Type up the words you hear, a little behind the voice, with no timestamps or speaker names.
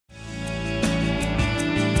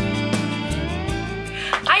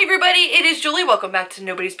Hi everybody, it is Julie. Welcome back to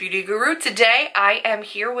Nobody's Beauty Guru. Today I am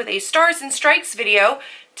here with a Stars and Strikes video.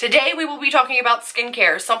 Today we will be talking about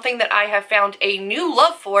skincare, something that I have found a new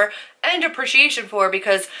love for and appreciation for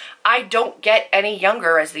because I don't get any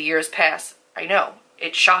younger as the years pass. I know,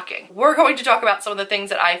 it's shocking. We're going to talk about some of the things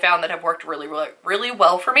that I found that have worked really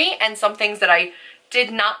well for me and some things that I did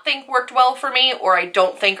not think worked well for me or I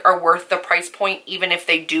don't think are worth the price point even if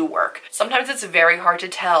they do work. Sometimes it's very hard to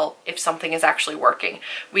tell if something is actually working.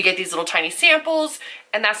 We get these little tiny samples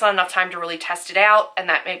and that's not enough time to really test it out, and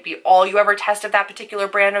that might be all you ever test of that particular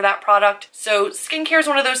brand or that product. So skincare is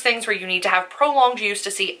one of those things where you need to have prolonged use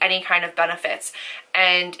to see any kind of benefits.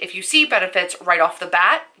 And if you see benefits right off the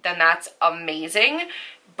bat, then that's amazing.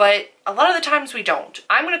 But a lot of the times we don't.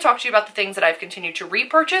 I'm going to talk to you about the things that I've continued to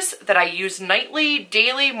repurchase, that I use nightly,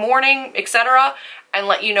 daily, morning, etc., and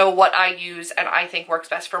let you know what I use and I think works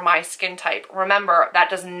best for my skin type. Remember, that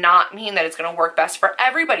does not mean that it's going to work best for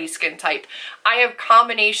everybody's skin type. I have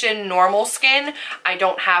combination normal skin. I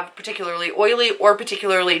don't have particularly oily or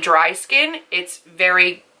particularly dry skin. It's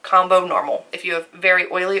very combo normal. If you have very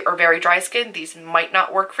oily or very dry skin, these might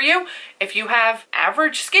not work for you. If you have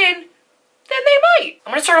average skin, then they might.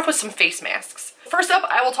 I'm gonna start off with some face masks. First up,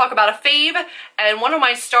 I will talk about a fave, and one of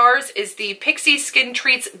my stars is the Pixi Skin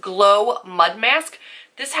Treats Glow Mud Mask.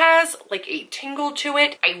 This has like a tingle to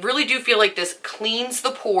it. I really do feel like this cleans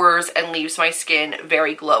the pores and leaves my skin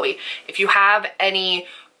very glowy. If you have any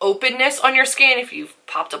openness on your skin, if you've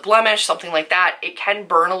popped a blemish, something like that, it can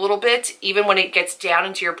burn a little bit. Even when it gets down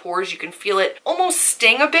into your pores, you can feel it almost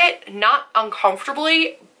sting a bit, not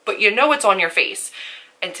uncomfortably, but you know it's on your face.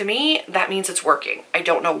 And to me, that means it's working. I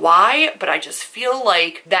don't know why, but I just feel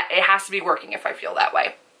like that it has to be working if I feel that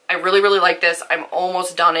way. I really like this. I'm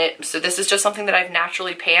almost done it. So this is just something that I've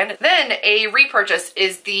naturally panned. Then a repurchase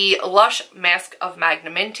is the Lush Mask of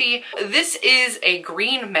Magnamenti. This is a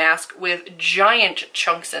green mask with giant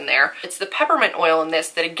chunks in there. It's the peppermint oil in this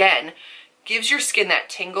that, again, gives your skin that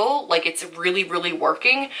tingle, like it's really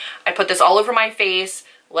working. I put this all over my face,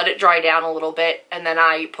 let it dry down a little bit, and then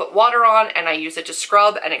I put water on and I use it to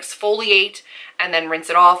scrub and exfoliate and then rinse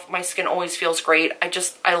it off. My skin always feels great.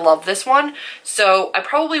 I love this one. So I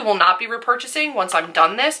probably will not be repurchasing once I'm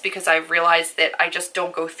done this because I've realized that I just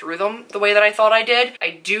don't go through them the way that I thought I did.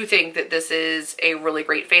 I do think that this is a really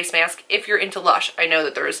great face mask if you're into Lush. I know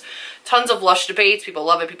that there's tons of Lush debates. People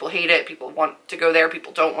love it, people hate it, people want to go there,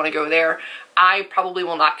 people don't want to go there. I probably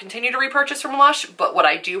will not continue to repurchase from Lush, but what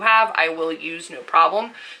I do have, I will use no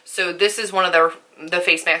problem. So this is one of the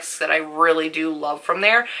face masks that I really do love from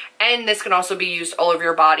there. And this can also be used all over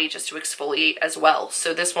your body just to exfoliate as well.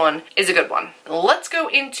 So this one is a good one. Let's go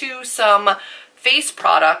into some face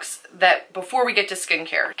products that before we get to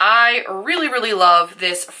skincare. I really love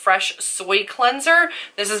this Fresh Soy Cleanser.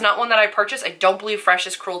 This is not one that I purchased. I don't believe Fresh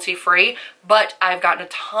is cruelty free, but I've gotten a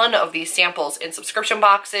ton of these samples in subscription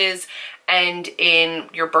boxes and in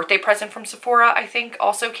your birthday present from Sephora, I think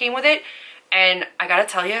also came with it. And I gotta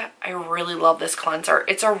tell you, I really love this cleanser.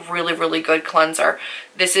 It's a really good cleanser.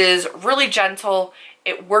 This is really gentle.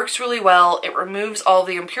 It works really well. It removes all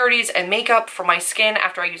the impurities and makeup from my skin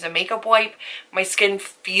after I use a makeup wipe. My skin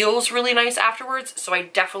feels really nice afterwards, so I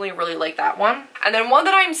definitely really like that one. And then one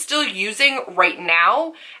that I'm still using right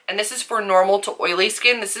now, and this is for normal to oily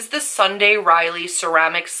skin. This is the Sunday Riley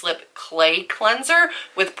Ceramic Slip Clay Cleanser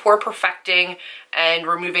with pore perfecting and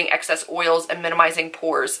removing excess oils and minimizing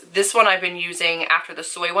pores. This one I've been using after the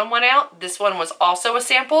soy one went out. This one was also a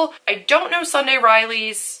sample. I don't know Sunday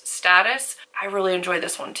Riley's status. I really enjoy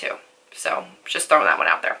this one too. So just throwing that one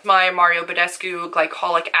out there. My Mario Badescu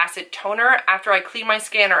Glycolic Acid Toner. After I clean my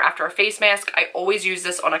skin or after a face mask, I always use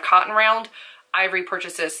this on a cotton round. I've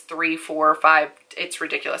repurchased this 3, 4, 5. It's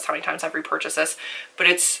ridiculous how many times I've repurchased this, but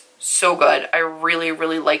it's so good. I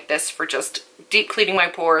really like this for just deep cleaning my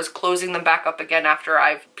pores, closing them back up again after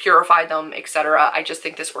I've purified them, etc. I just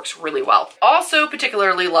think this works really well. Also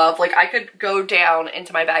particularly love, like I could go down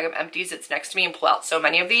into my bag of empties that's next to me and pull out so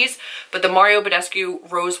many of these, but the Mario Badescu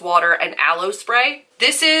Rose Water and Aloe Spray,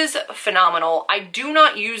 this is phenomenal. I do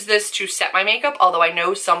not use this to set my makeup, although I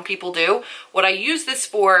know some people do. What I use this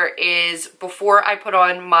for is before I put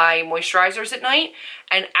on my moisturizers at night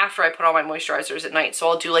and after I put on my moisturizers at night. So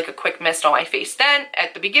I'll do like a quick mist on my face then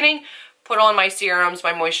at the beginning, put on my serums,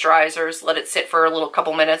 my moisturizers, let it sit for a little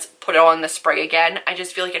couple minutes, put it on the spray again. I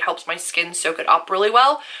just feel like it helps my skin soak it up really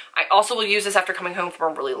well. I also will use this after coming home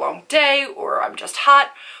from a really long day, or I'm just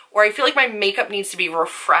hot, or I feel like my makeup needs to be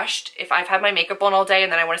refreshed. If I've had my makeup on all day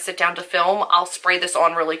and then I want to sit down to film, I'll spray this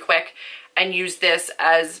on really quick and use this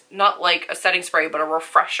as not like a setting spray, but a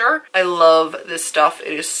refresher. I love this stuff.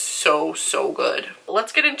 It is so, so good.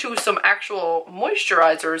 Let's get into some actual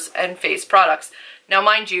moisturizers and face products. Now,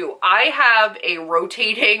 mind you, I have a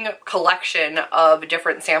rotating collection of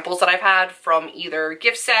different samples that I've had from either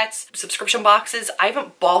gift sets, subscription boxes. I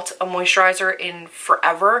haven't bought a moisturizer in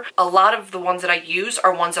forever. A lot of the ones that I use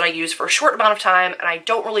are ones that I use for a short amount of time and I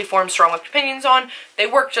don't really form strong opinions on. They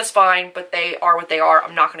work just fine, but they are what they are.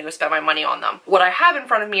 I'm not gonna go spend my money on them. What I have in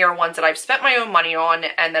front of me are ones that I've spent my own money on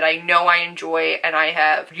and that I know I enjoy and I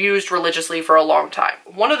have used religiously for a long time.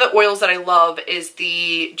 One of the oils that I love is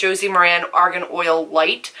the Josie Maran Argan Oil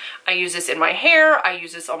Light. I use this in my hair, I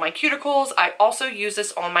use this on my cuticles, I also use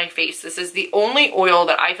this on my face. This is the only oil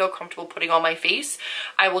that I feel comfortable putting on my face.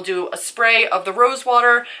 I will do a spray of the rose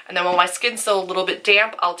water, and then when my skin's still a little bit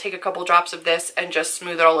damp, I'll take a couple drops of this and just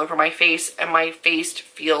smooth it all over my face, and my face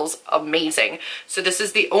feels amazing. So this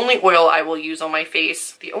is the only oil I will use on my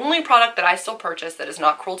face. The only product that I still purchase that is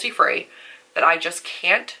not cruelty-free, that I just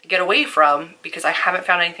can't get away from because I haven't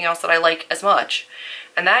found anything else that I like as much.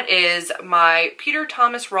 And that is my Peter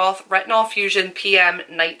Thomas Roth Retinol Fusion PM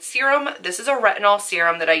Night Serum. This is a retinol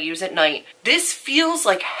serum that I use at night. This feels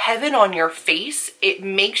like heaven on your face. It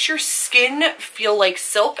makes your skin feel like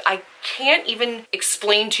silk. I can't even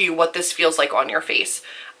explain to you what this feels like on your face.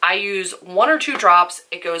 I use 1 or 2 drops.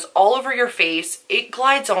 It goes all over your face. It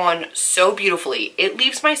glides on so beautifully. It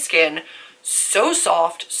leaves my skin so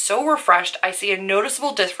soft, so refreshed. I see a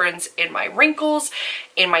noticeable difference in my wrinkles,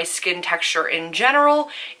 in my skin texture in general,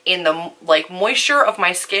 in the moisture of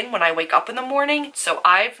my skin when I wake up in the morning. So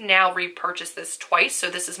I've now repurchased this twice. So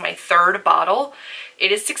this is my 3rd bottle.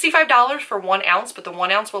 It is $65 for 1 ounce, but the 1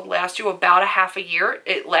 ounce will last you about a half a year.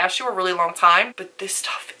 It lasts you a really long time, but this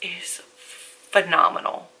stuff is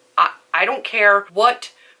phenomenal. I don't care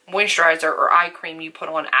what moisturizer or eye cream you put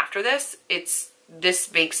on after this.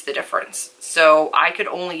 This makes the difference. So I could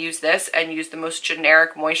only use this and use the most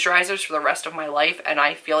generic moisturizers for the rest of my life, and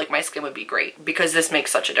I feel like my skin would be great because this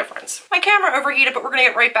makes such a difference. My camera overheated, but we're gonna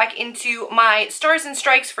get right back into my stars and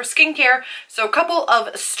strikes for skincare. So a couple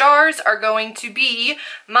of stars are going to be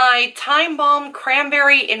my Time Balm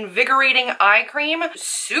Cranberry Invigorating Eye Cream.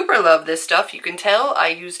 Super love this stuff. You can tell I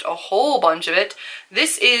used a whole bunch of it.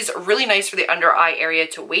 This is really nice for the under eye area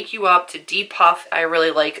to wake you up, to depuff. I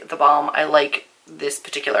really like the balm. I like this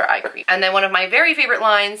particular eye cream. And then one of my very favorite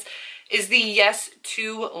lines is the Yes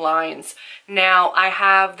to lines. Now I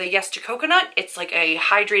have the Yes to Coconut. It's like a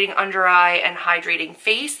hydrating under eye and hydrating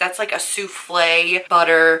face. That's like a souffle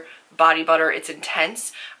butter, body butter. It's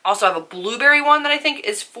intense. Also I have a blueberry one that I think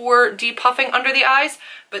is for depuffing under the eyes,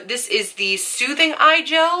 but this is the Soothing Eye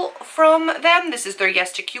Gel from them. This is their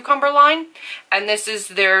Yes to Cucumber line, and this is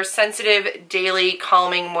their Sensitive Daily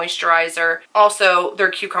Calming Moisturizer, also their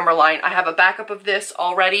Cucumber line. I have a backup of this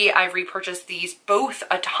already. I've repurchased these both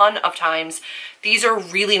a ton of times. These are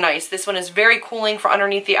really nice. This one is very cooling for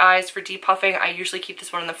underneath the eyes for depuffing. I usually keep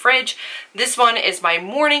this one in the fridge. This one is my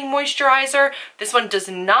morning moisturizer. This one does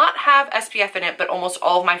not have SPF in it, but almost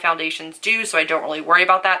all of my foundations do, so I don't really worry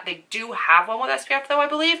about that. They do have one with SPF though, I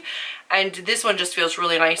believe. And this one just feels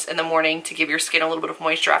really nice in the morning to give your skin a little bit of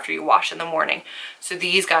moisture after you wash in the morning. So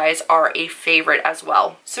these guys are a favorite as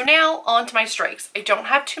well. So now on to my strikes. I don't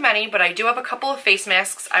have too many, but I do have a couple of face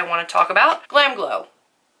masks I want to talk about. Glam Glow,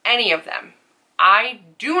 any of them. I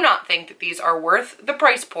do not think that these are worth the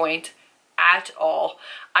price point at all.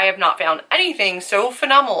 I have not found anything so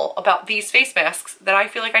phenomenal about these face masks that I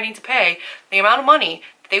feel like I need to pay the amount of money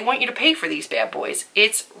they want you to pay for these bad boys.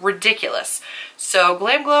 It's ridiculous. So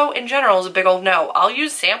Glam Glow in general is a big old no. I'll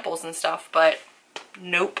use samples and stuff, but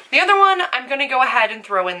nope. The other one I'm gonna go ahead and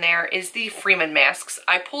throw in there is the Freeman masks.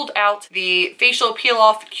 I pulled out the facial peel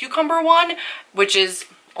off cucumber one, which is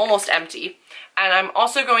almost empty. And I'm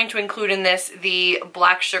also going to include in this the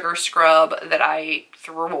black sugar scrub that I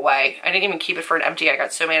threw away. I didn't even keep it for an empty. I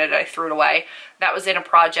got so mad that I threw it away. That was in a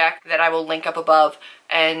project that I will link up above,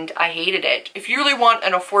 and I hated it. If you really want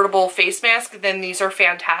an affordable face mask, then these are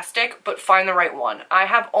fantastic, but find the right one. I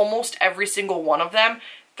have almost every single one of them.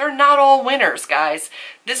 They're not all winners, guys.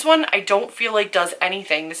 This one I don't feel like does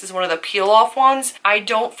anything. This is one of the peel off ones. I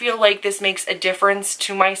don't feel like this makes a difference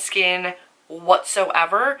to my skin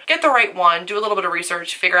whatsoever. Get the right one, do a little bit of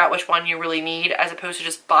research, figure out which one you really need, as opposed to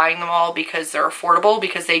just buying them all because they're affordable,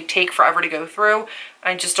 because they take forever to go through.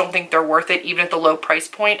 I just don't think they're worth it, even at the low price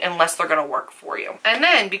point, unless they're gonna work for you. And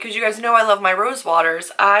then, because you guys know I love my rose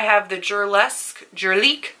waters, I have the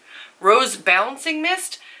Jurlique Rose Balancing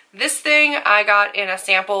Mist. This thing I got in a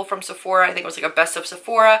sample from Sephora. I think it was like a best of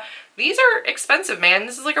Sephora. These are expensive, man.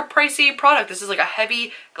 This is like a pricey product. This is like a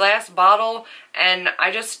heavy glass bottle, and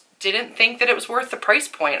I just didn't think that it was worth the price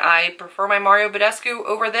point. I prefer my Mario Badescu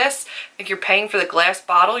over this. I think you're paying for the glass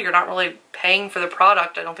bottle. You're not really paying for the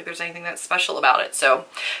product. I don't think there's anything that's special about it. So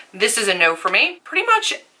this is a no for me. Pretty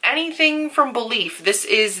much anything from Belief. This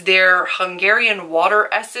is their Hungarian water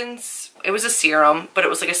essence. It was a serum, but it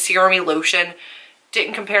was like a serum-y lotion.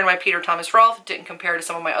 Didn't compare to my Peter Thomas Roth, didn't compare to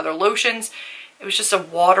some of my other lotions. It was just a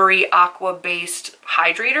watery, aqua-based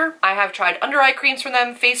hydrator. I have tried under-eye creams from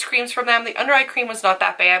them, face creams from them. The under-eye cream was not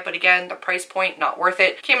that bad, but again, the price point, not worth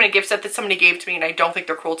it. Came in a gift set that somebody gave to me, and I don't think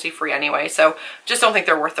they're cruelty-free anyway, so just don't think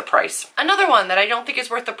they're worth the price. Another one that I don't think is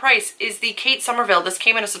worth the price is the Kate Somerville. This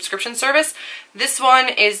came in a subscription service. This one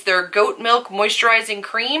is their Goat Milk Moisturizing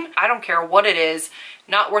Cream. I don't care what it is.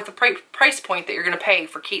 Not worth the price point that you're going to pay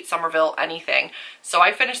for Kate Somerville anything. So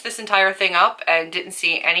I finished this entire thing up and didn't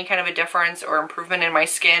see any kind of a difference or improvement in my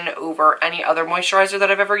skin over any other moisturizer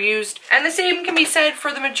that I've ever used. And the same can be said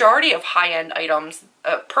for the majority of high-end items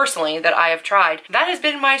personally that I have tried. That has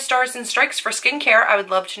been my stars and strikes for skincare. I would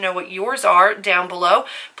love to know what yours are down below.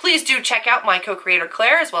 Please do check out my co-creator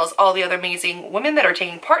Claire, as well as all the other amazing women that are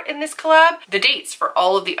taking part in this collab. The dates for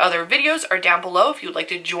all of the other videos are down below. If you'd like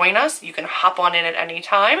to join us, you can hop on in at any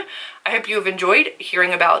time. I hope you have enjoyed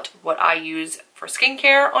hearing about what I use for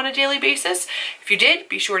skincare on a daily basis. If you did,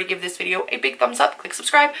 be sure to give this video a big thumbs up, click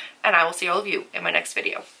subscribe, and I will see all of you in my next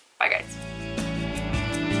video. Bye guys.